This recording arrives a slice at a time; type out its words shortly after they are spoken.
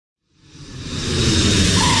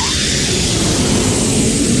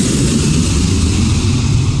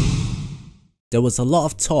there was a lot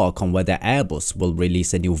of talk on whether Airbus will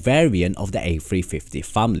release a new variant of the A350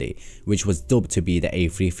 family, which was dubbed to be the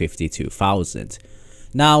A350-2000.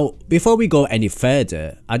 Now, before we go any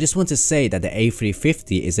further, I just want to say that the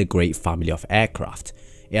A350 is a great family of aircraft.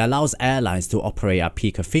 It allows airlines to operate at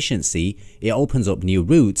peak efficiency, it opens up new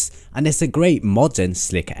routes, and it's a great modern,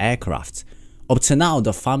 slick aircraft. Up to now,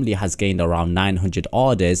 the family has gained around 900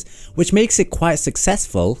 orders, which makes it quite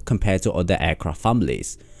successful compared to other aircraft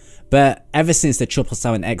families. But ever since the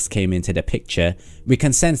 777X came into the picture, we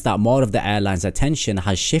can sense that more of the airline's attention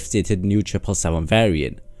has shifted to the new 777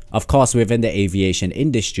 variant. Of course, within the aviation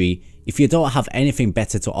industry, if you don't have anything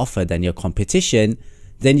better to offer than your competition,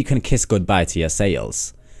 then you can kiss goodbye to your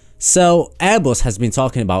sales. So Airbus has been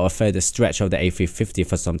talking about a further stretch of the A350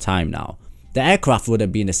 for some time now. The aircraft would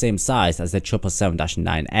have been the same size as the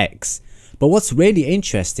 777-9X. But what's really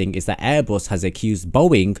interesting is that Airbus has accused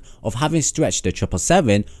Boeing of having stretched the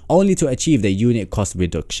 777 only to achieve the unit cost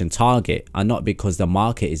reduction target, and not because the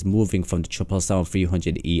market is moving from the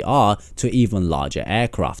 777-300ER to even larger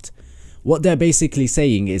aircraft. What they're basically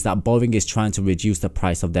saying is that Boeing is trying to reduce the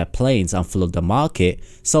price of their planes and flood the market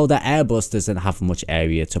so that Airbus doesn't have much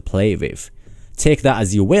area to play with. Take that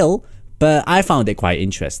as you will, but I found it quite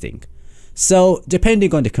interesting. So,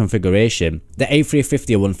 depending on the configuration, the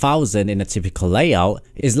A350-1000 in a typical layout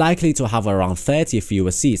is likely to have around 30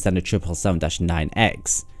 fewer seats than the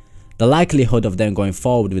 777-9X. The likelihood of them going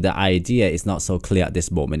forward with the idea is not so clear at this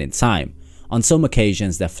moment in time. On some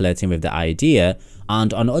occasions they're flirting with the idea,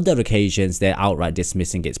 and on other occasions they're outright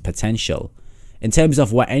dismissing its potential. In terms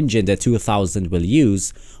of what engine the 2000 will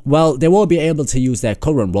use, well, they won't be able to use their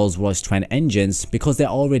current Rolls-Royce Trent engines because they're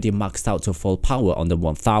already maxed out to full power on the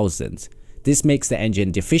 1000. This makes the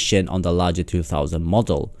engine deficient on the larger 2000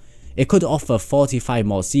 model. It could offer 45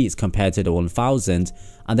 more seats compared to the 1000,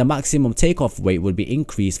 and the maximum takeoff weight would be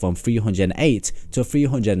increased from 308 to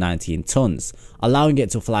 319 tons, allowing it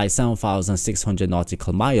to fly 7,600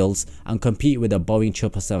 nautical miles and compete with the Boeing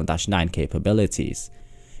 777-9 capabilities.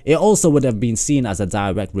 It also would have been seen as a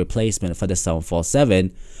direct replacement for the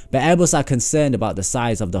 747, but Airbus are concerned about the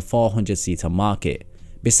size of the 400-seater market.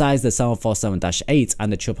 Besides the 747-8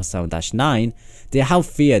 and the 777-9, they have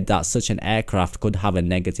feared that such an aircraft could have a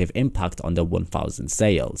negative impact on the 1000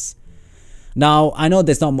 sales. Now, I know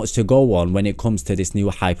there's not much to go on when it comes to this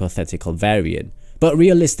new hypothetical variant, but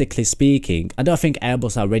realistically speaking, I don't think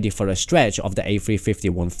Airbus are ready for a stretch of the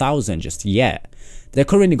A350-1000 just yet. They're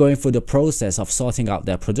currently going through the process of sorting out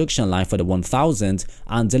their production line for the 1000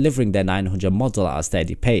 and delivering their 900 model at a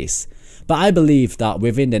steady pace. But I believe that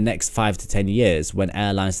within the next 5 to 10 years, when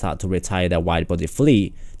airlines start to retire their wide-body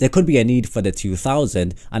fleet, there could be a need for the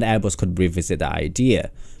 2000 and Airbus could revisit the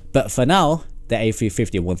idea. But for now, the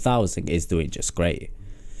A350-1000 is doing just great.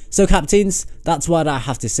 So captains, that's what I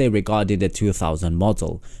have to say regarding the 2000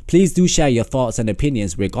 model. Please do share your thoughts and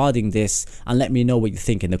opinions regarding this and let me know what you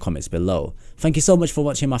think in the comments below. Thank you so much for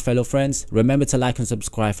watching, my fellow friends. Remember to like and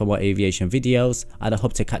subscribe for more aviation videos, and I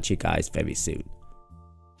hope to catch you guys very soon.